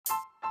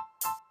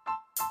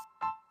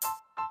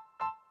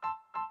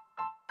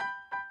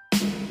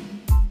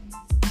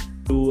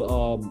to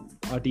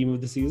our team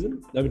of the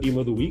season. I mean, team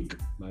of the week.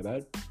 My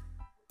bad.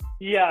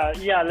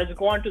 Yeah. Let's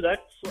go on to that.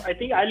 So I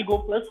think I'll go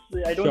first.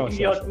 I don't think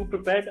you're too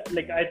prepared.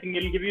 Like I think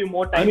it'll give you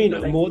more time. I mean,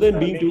 to, more than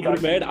being too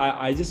prepared,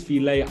 I just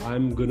feel like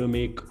I'm gonna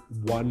make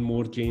one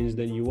more change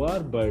than you are.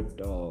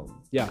 But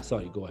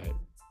sorry, go ahead.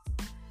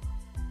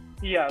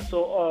 Yeah.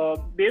 So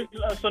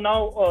now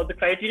the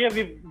criteria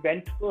we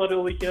went for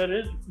over here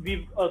is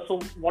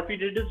so what we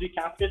did is we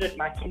capped it at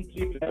maximum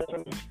 3 players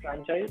from each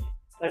franchise.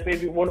 That way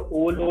we won't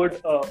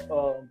overload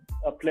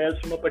players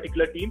from a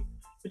particular team,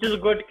 which is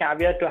a good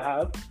caveat to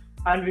have.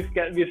 And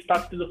we've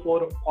stuck to the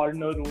 4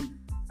 corner rule.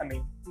 I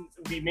mean,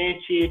 we may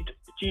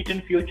cheat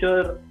in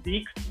future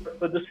weeks, but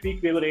for this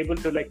week we were able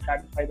to like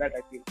satisfy that.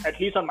 I feel, at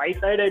least on my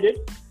side, I did.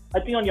 I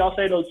think on your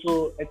side also,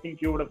 I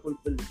think you would have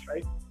fulfilled this,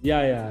 right? Yeah,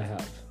 I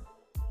have.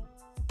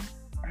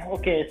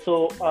 Okay,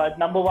 so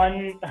number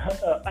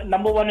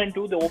one and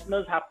 2, the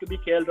openers have to be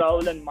KL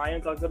Rahul and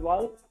Mayank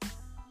Agarwal.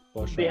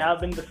 For sure. They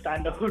have been the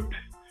standout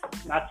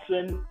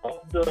batsmen of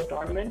the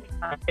tournament.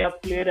 And they have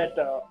played at,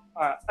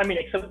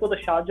 except for the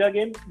Sharjah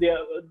game,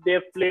 they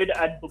have played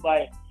at Dubai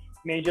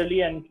majorly,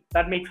 and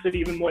that makes it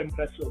even more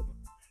impressive,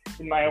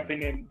 in my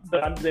opinion, the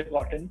runs they've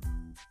gotten.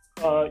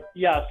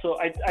 So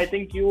I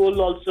think you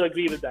will also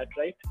agree with that,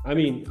 right? I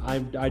mean,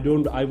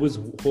 I was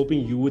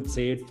hoping you would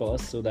say it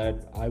first so that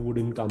I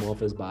wouldn't come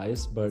off as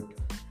biased, but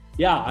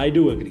yeah, I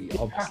do agree.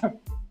 Obviously.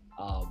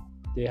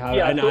 They have,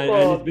 and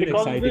it's been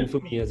exciting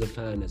for me as a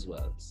fan as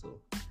well. So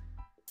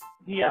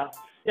yeah,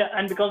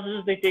 and because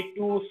they take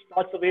 2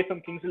 spots away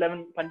from Kings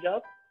 11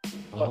 Punjab,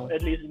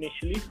 at least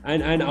initially.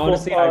 And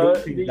honestly, I don't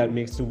think that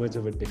makes too much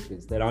of a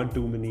difference. There aren't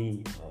too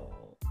many,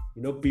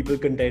 people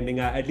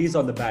contending, at least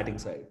on the batting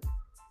side.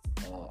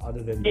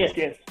 Other than yes,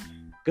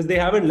 because they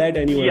haven't let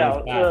anyone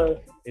else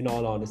back, in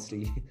all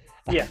honesty.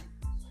 Yeah.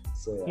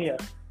 So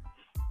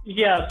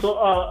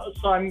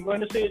So I'm going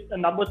to say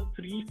number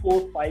 3,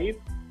 4, 5.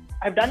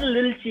 I've done a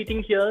little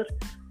cheating here.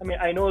 I mean,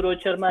 I know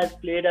Rohit Sharma has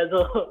played as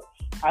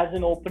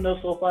an opener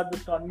so far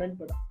this tournament,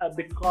 but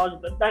because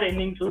that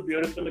innings was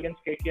beautiful against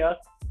KKR,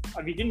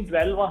 we didn't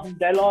dwell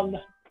on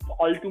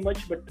all too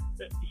much, but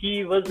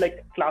he was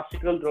like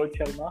classical Rohit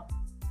Sharma.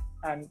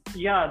 And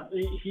yeah,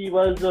 he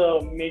was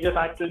a major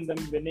factor in them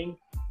winning,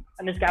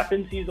 and his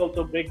captaincy is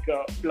also a big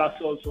plus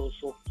also.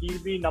 So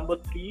he'll be number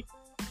 3.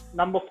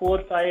 Number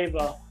 4, 5,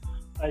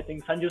 I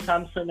think Sanju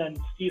Samson and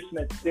Steve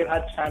Smith. They've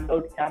had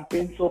standout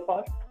campaigns so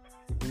far.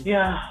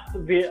 Yeah,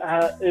 we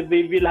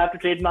will have to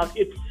trademark.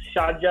 It's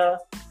Sharjah.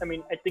 I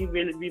mean, I think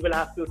we will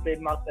have to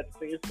trademark that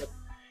phrase.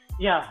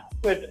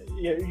 But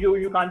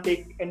you can't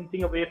take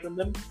anything away from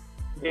them.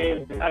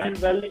 They done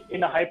well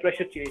in a high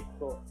pressure chase.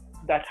 So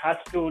that has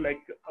to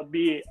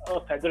be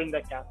a feather in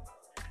their cap.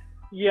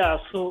 Yeah,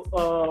 so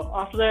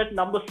after that,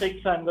 number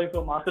 6, I'm going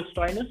for Marcus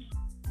Stoinis.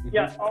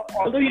 Yeah,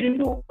 although he didn't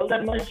do all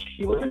that much,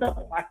 he wasn't a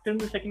factor in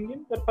the second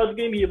game. But first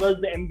game, he was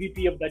the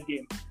MVP of that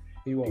game.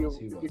 He was.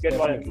 You get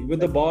definitely.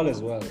 With the ball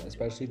as well,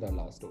 especially that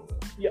last over.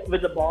 Yeah,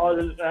 with the ball,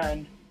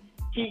 and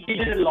he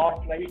did a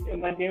lot, right,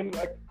 in that game.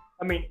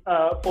 I mean,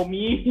 for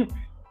me,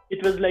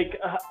 it was like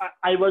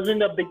I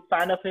wasn't a big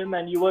fan of him,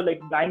 and you were like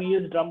banging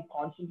his drum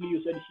constantly.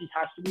 You said he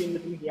has to be in the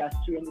team. He has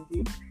to be in the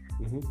team.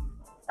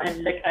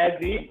 And I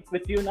agree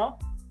with you now.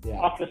 Yeah.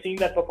 After seeing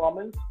that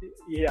performance,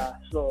 yeah.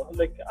 So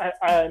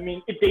I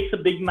mean, it takes a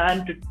big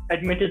man to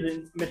admit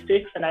his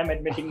mistakes, and I'm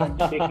admitting my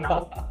mistake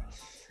now.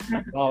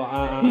 Oh,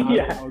 I'm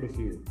proud of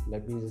you.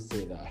 Let me just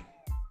say that.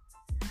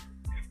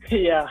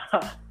 Yeah.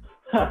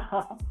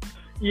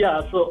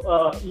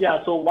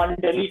 So one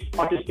Delhi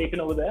spot is taken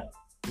over there.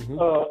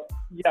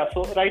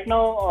 So right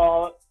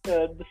now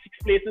the 6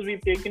 places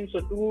we've taken, so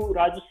 2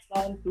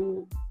 Rajasthan,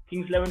 2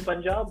 Kings 11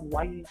 Punjab,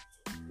 1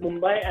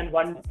 Mumbai, and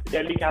 1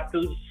 Delhi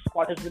Capitals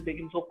spot has been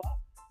taken so far.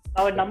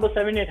 Now at number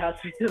 7, it has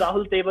to be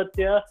Rahul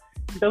Tewatia.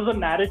 In terms of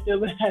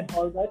narrative and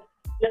all that,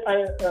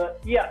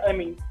 I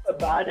mean,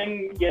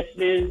 batting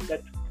yesterday is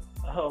that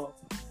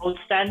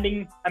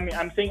outstanding. I mean,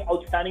 I'm saying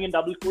outstanding in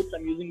double quotes.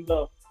 I'm using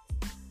the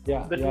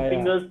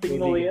fingers thing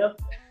totally. Over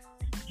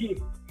here.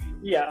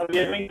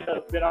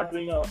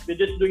 We're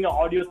just doing an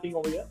audio thing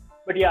over here.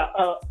 But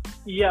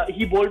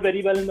he bowled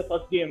very well in the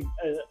first game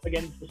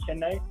against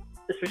Chennai,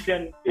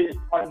 especially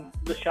on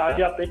the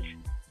Sharjah pitch.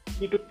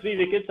 He took 3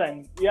 wickets,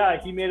 and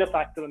he made a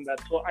factor in that.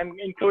 So I'm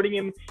including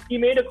him. He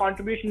made a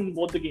contribution in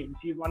both the games.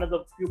 He's one of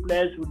the few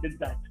players who did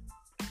that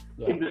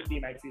in this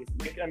team, I feel.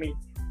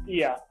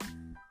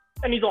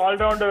 And he's an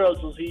all-rounder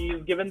also, so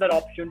he's given that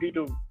opportunity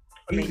to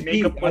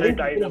make up for it.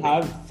 I think people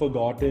have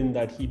forgotten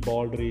that he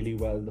bowled really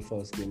well the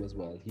first game as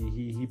well.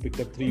 He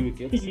picked up 3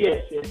 wickets.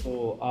 Yes.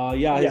 So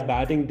his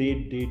batting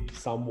did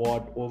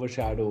somewhat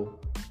overshadow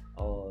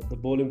the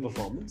bowling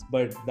performance,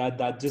 but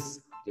that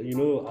just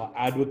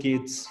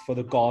advocates for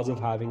the cause of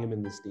having him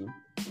in this team.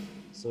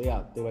 So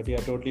Tewatia,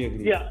 I totally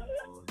agree. Yeah.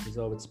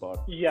 Deserved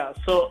spot. Yeah.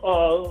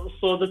 So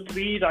the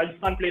 3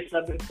 Rajasthan places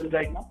have been filled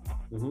right now.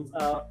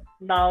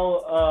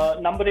 Now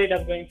number 8,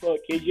 I'm going for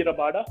KG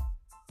Rabada.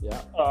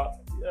 Yeah.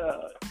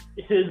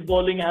 His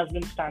bowling has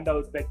been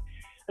standout, but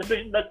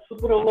especially that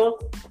super over.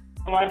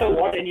 no matter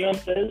what anyone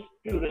says,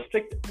 to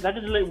restrict, that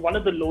is like one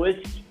of the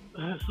lowest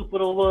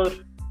super over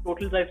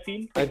totals I've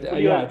seen.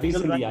 Yeah, at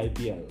least in the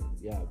IPL.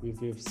 Yeah,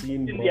 we've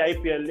seen in the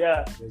IPL,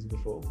 yeah,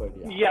 before, but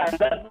yeah. Yeah,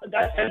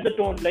 that sets the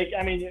tone. Like,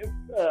 I mean,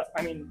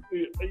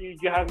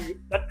 you have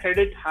that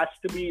credit has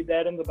to be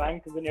there in the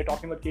bank when you're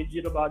talking about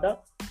KG Rabada,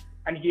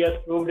 and he has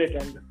proved it.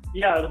 And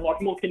yeah,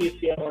 what more can you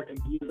say about him?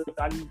 He's a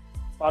done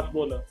fast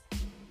bowler.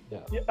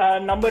 Yeah.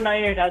 Number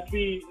 9, it has to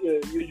be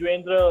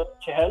Yuzvendra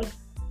Chahal.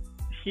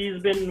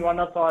 He's been one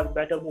of our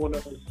better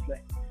bowlers.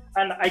 Like,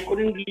 and I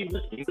couldn't leave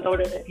this team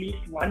without at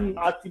least one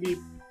RCB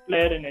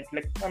player in it.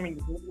 Like, I mean,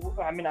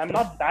 I'm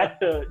not that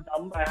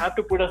dumb. I have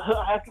to put an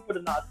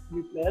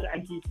RCB player,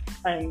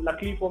 and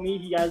luckily for me,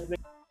 he has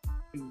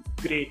been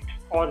great.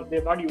 Or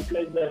they've not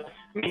utilized the.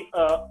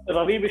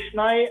 Ravi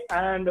Vishnoi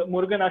and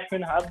Murugan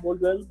Ashwin have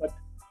bowled well, but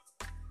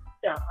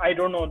yeah, I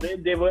don't know.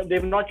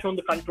 They've not shown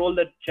the control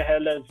that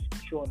Chahal has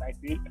shown, I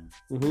feel.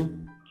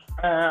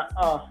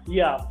 Mm-hmm.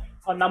 Yeah.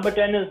 Number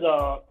 10 is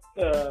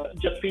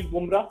Jasprit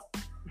Bumrah.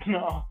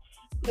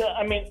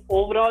 I mean,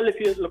 overall, if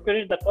you look at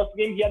it, the first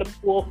game, he had a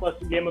poor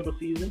first game of the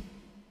season.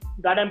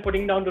 That I'm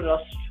putting down to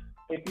rust.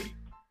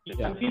 He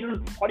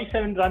conceded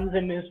 47 runs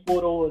in his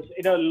 4 overs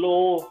in a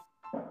low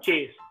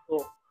chase.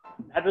 So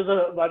that was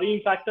a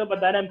worrying factor, but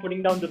that I'm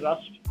putting down to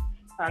rust.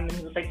 And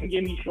in the second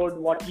game, he showed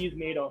what he's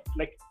made of.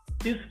 Like,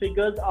 his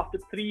figures after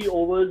 3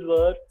 overs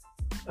were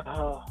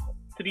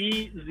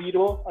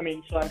 3-0. I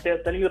mean, so I'm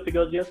telling you the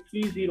figures here: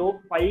 3-0,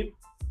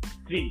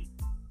 5-3.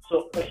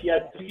 So he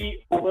had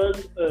 3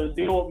 overs,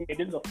 0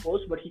 maidens, of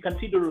course, but he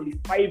conceded only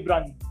 5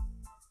 runs,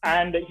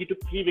 and he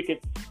took 3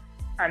 wickets,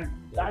 and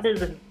that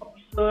is an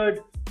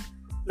absurd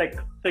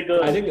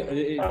figure. I think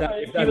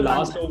if that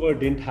last over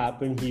didn't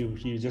happen,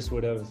 he just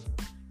would have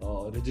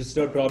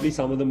registered probably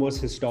some of the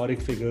most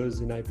historic figures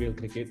in IPL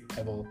cricket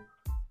ever.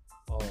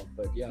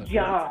 But yeah.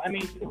 Yeah, I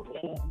mean,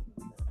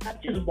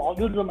 that just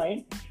boggles the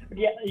mind.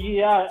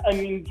 Yeah. I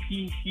mean,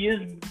 he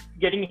is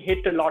getting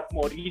hit a lot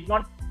more. He's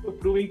not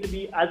proving to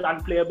be as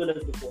unplayable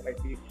as before, I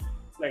feel.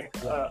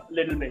 A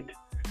little bit.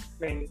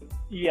 I mean,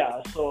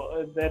 yeah,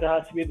 so there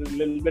has to be a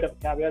little bit of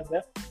caveat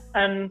there.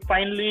 And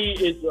finally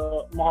is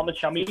Mohammad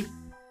Shami,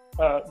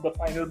 the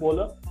final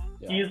bowler.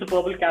 Yeah. He is the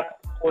purple cap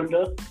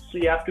holder, so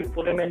you have to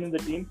put him in the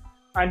team.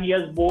 And he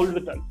has bowled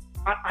with them.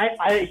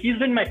 He's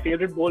been my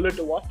favorite bowler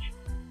to watch,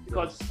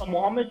 because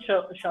Mohammad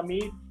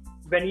Shami,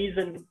 when he's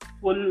in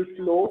full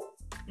flow,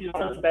 he's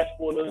one of the best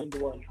bowlers in the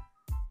world.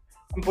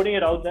 I'm putting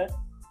it out there.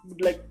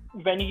 Like,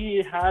 when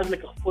he has a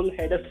full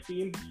head of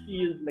steam,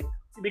 he is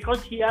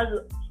because he has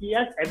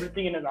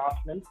everything in his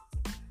arsenal,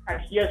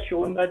 and he has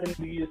shown that in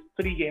these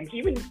 3 games.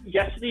 Even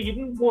yesterday, he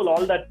didn't bowl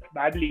all that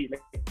badly.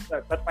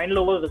 That final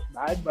over was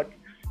bad, but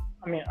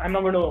I mean, I'm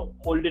not going to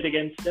hold it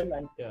against him.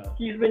 And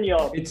he's been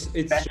your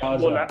best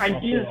bowler, and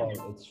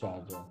it's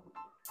Sharjah.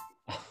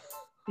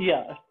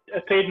 Yeah,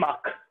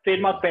 trademark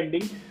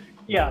pending.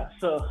 Yeah,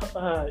 so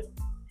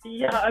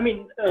I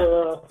mean,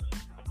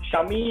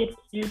 Shami,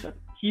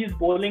 he's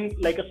bowling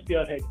like a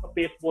spearhead, a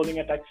pace bowling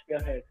attack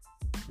spearhead,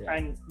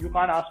 and you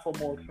can't ask for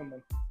more from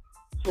him.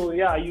 So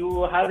yeah,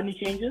 you have any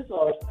changes,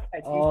 or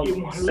I think you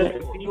more or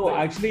less? No,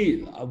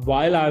 actually,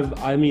 while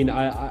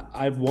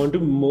I want to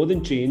more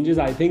than changes.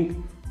 I think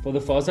for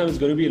the first time it's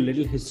going to be a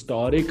little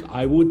historic.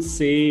 I would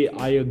say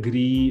I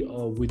agree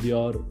with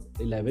your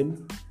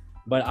 11,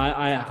 but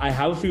I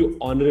have a few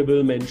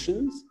honorable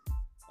mentions.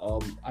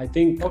 I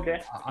think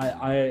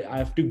I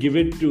have to give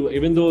it to,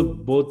 even though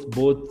both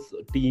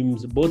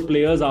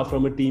players are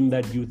from a team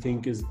that you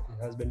think has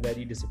been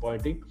very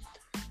disappointing.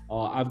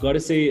 I've got to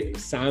say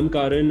Sam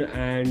Curran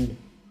and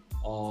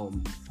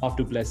Faf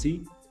du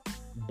Plessis,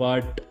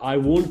 but I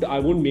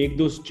won't make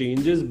those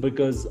changes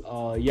because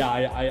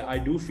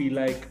I do feel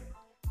like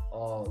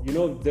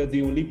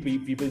the only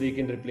people they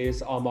can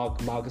replace are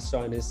Marcus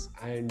Stoinis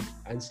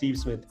and Steve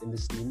Smith in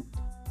this team,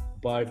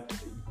 but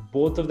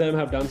both of them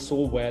have done so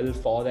well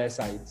for their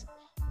sides.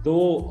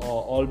 Though,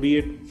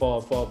 albeit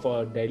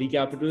for Delhi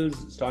Capitals,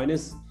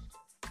 Stoinis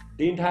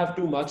didn't have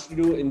too much to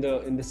do in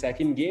the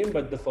second game,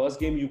 but the first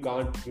game you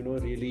can't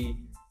really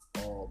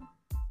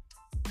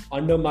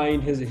undermine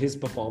his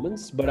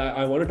performance. But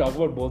I want to talk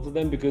about both of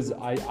them because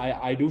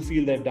I do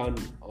feel they've done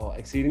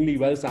exceedingly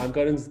well. Sam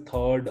Curran's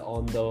 3rd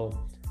on the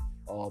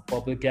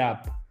purple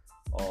cap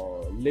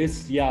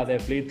list. Yeah,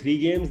 they've played 3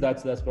 games.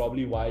 That's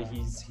probably why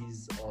he's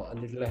a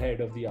little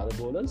ahead of the other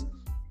bowlers.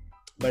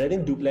 But I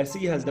think du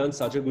Plessis has done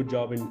such a good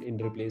job in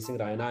replacing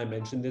Raina. I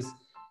mentioned this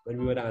when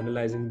we were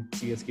analyzing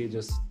CSK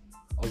just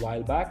a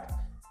while back.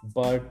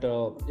 But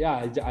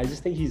I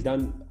just think he's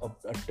done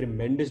a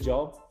tremendous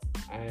job,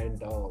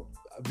 and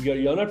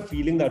you're not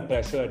feeling that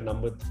pressure at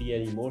number 3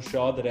 anymore.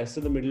 Sure, the rest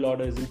of the middle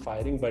order isn't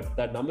firing, but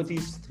that number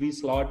 3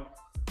 slot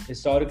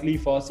historically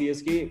for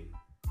CSK,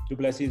 du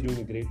Plessis is doing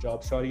a great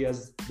job. Sure, he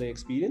has the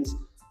experience.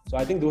 So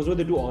I think those were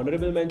the 2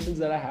 honorable mentions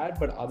that I had.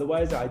 But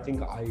otherwise, I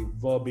think I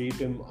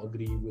verbatim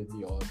agree with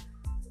your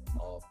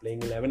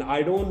playing 11.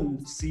 I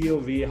don't see a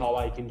way how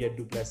I can get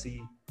du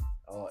Plessis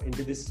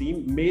into this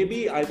team.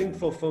 Maybe I think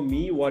for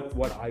me,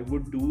 what I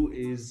would do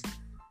is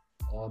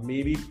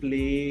maybe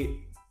play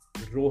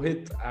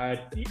Rohit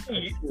at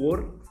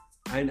 4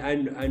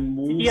 and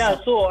move. Yeah,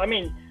 so I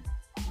mean,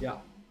 yeah.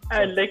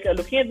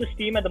 Looking at this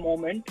team at the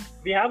moment,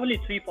 we have only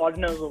 3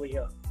 foreigners over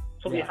here.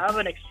 So we have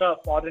an extra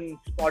foreign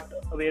spot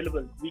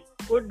available. We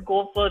could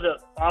go for the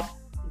Faf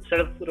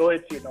instead of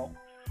Rohit,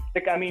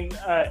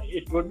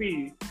 it would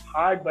be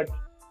hard, but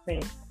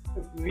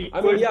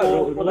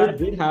Rohit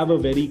did have a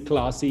very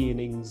classy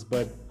innings,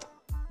 but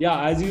yeah,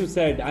 as you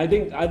said, I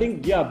think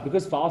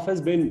because Faf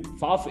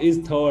is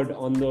third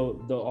on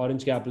the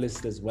orange cap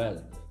list as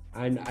well,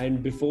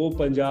 and before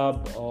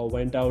Punjab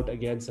went out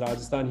against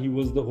Rajasthan, he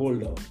was the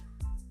holder.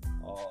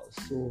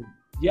 So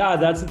yeah,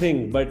 that's the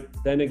thing. But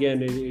then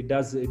again, it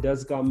does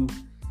come.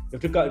 You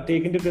have to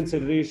take into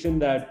consideration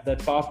that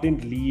Faf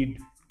didn't lead.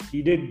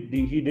 He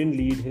didn't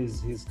lead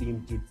his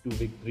team to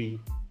victory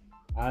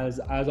as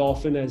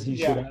often as he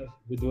should have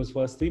with those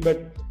first 3.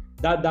 But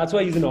that's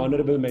why he's an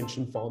honorable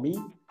mention for me.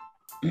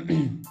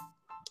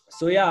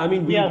 So yeah, I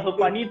mean. So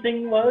funny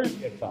thing was,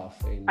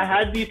 I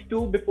had these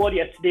 2 before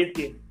yesterday's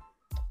game.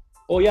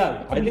 Oh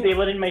yeah, I think they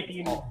were in my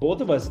team.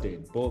 Both of us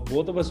did.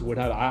 Both of us would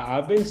have.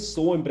 I've been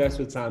so impressed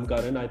with Sam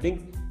Curran. I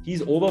think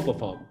he's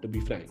overperformed, to be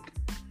frank.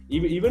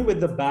 Even with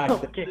the back,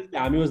 the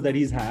cameos that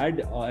he's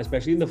had,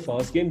 especially in the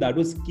first game, that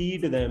was key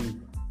to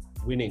them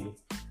winning.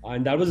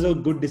 And that was a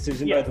good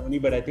decision by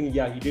Dhoni. But I think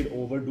he did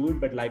overdo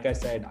it. But like I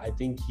said, I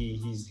think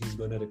he's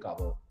going to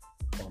recover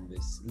from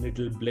this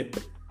little blip.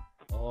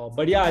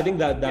 But yeah, I think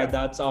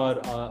that's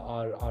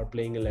our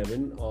playing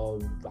 11.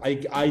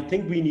 I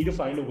think we need to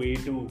find a way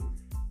to.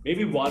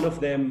 Maybe one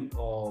of them,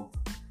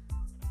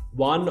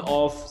 one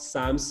of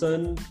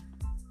Samson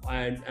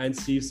and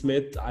Steve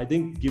Smith. I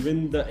think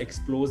given the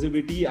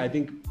explosivity, I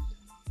think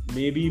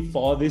maybe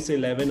for this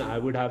 11, I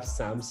would have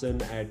Samson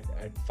at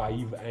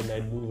 5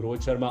 and move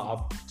Rohit Sharma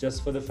up,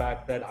 just for the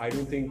fact that I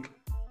don't think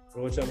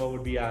Rohit Sharma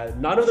would be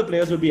none of the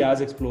players would be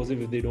as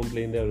explosive if they don't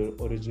play in their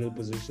original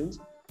positions.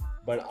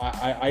 But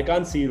I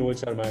can't see Rohit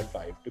Sharma at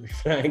 5, to be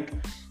frank.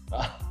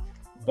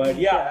 But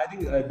yeah, I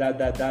think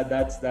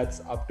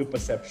that's up to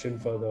perception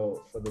for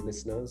the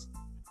listeners.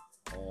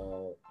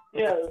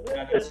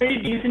 It's a very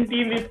decent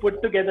team we've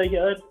put together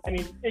here. I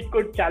mean, it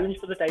could challenge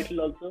for the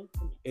title also.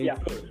 It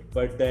could,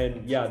 but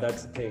then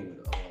that's the thing.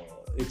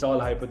 It's all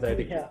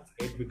hypothetical,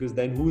 right? Because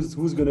then who's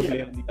going to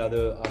play on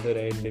the other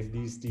end if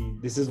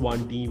this is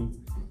one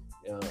team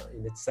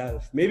in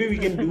itself? Maybe we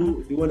can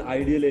do an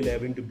ideal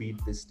 11 to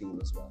beat this team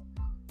as well.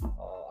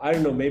 I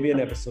don't know, maybe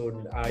an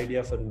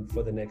idea for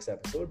the next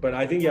episode. But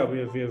I think, we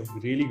have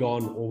really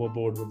gone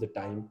overboard with the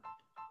time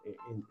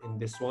in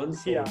this one.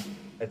 So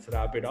let's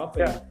wrap it up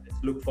and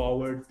let's look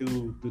forward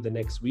to the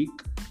next week.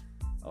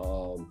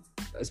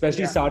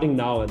 Especially starting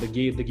now. The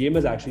game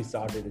has actually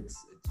started.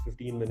 It's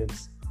 15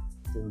 minutes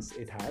since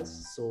it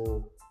has.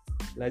 So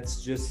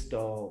let's just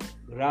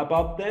wrap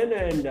up then.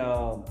 And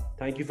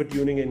thank you for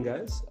tuning in,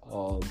 guys.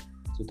 So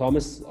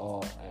Thomas,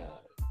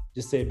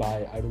 just say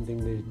bye. I don't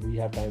think we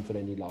have time for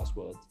any last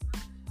words.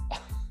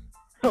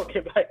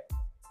 Okay, bye.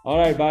 All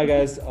right, bye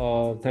guys.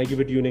 Thank you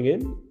for tuning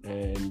in,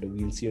 and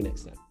we'll see you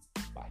next time.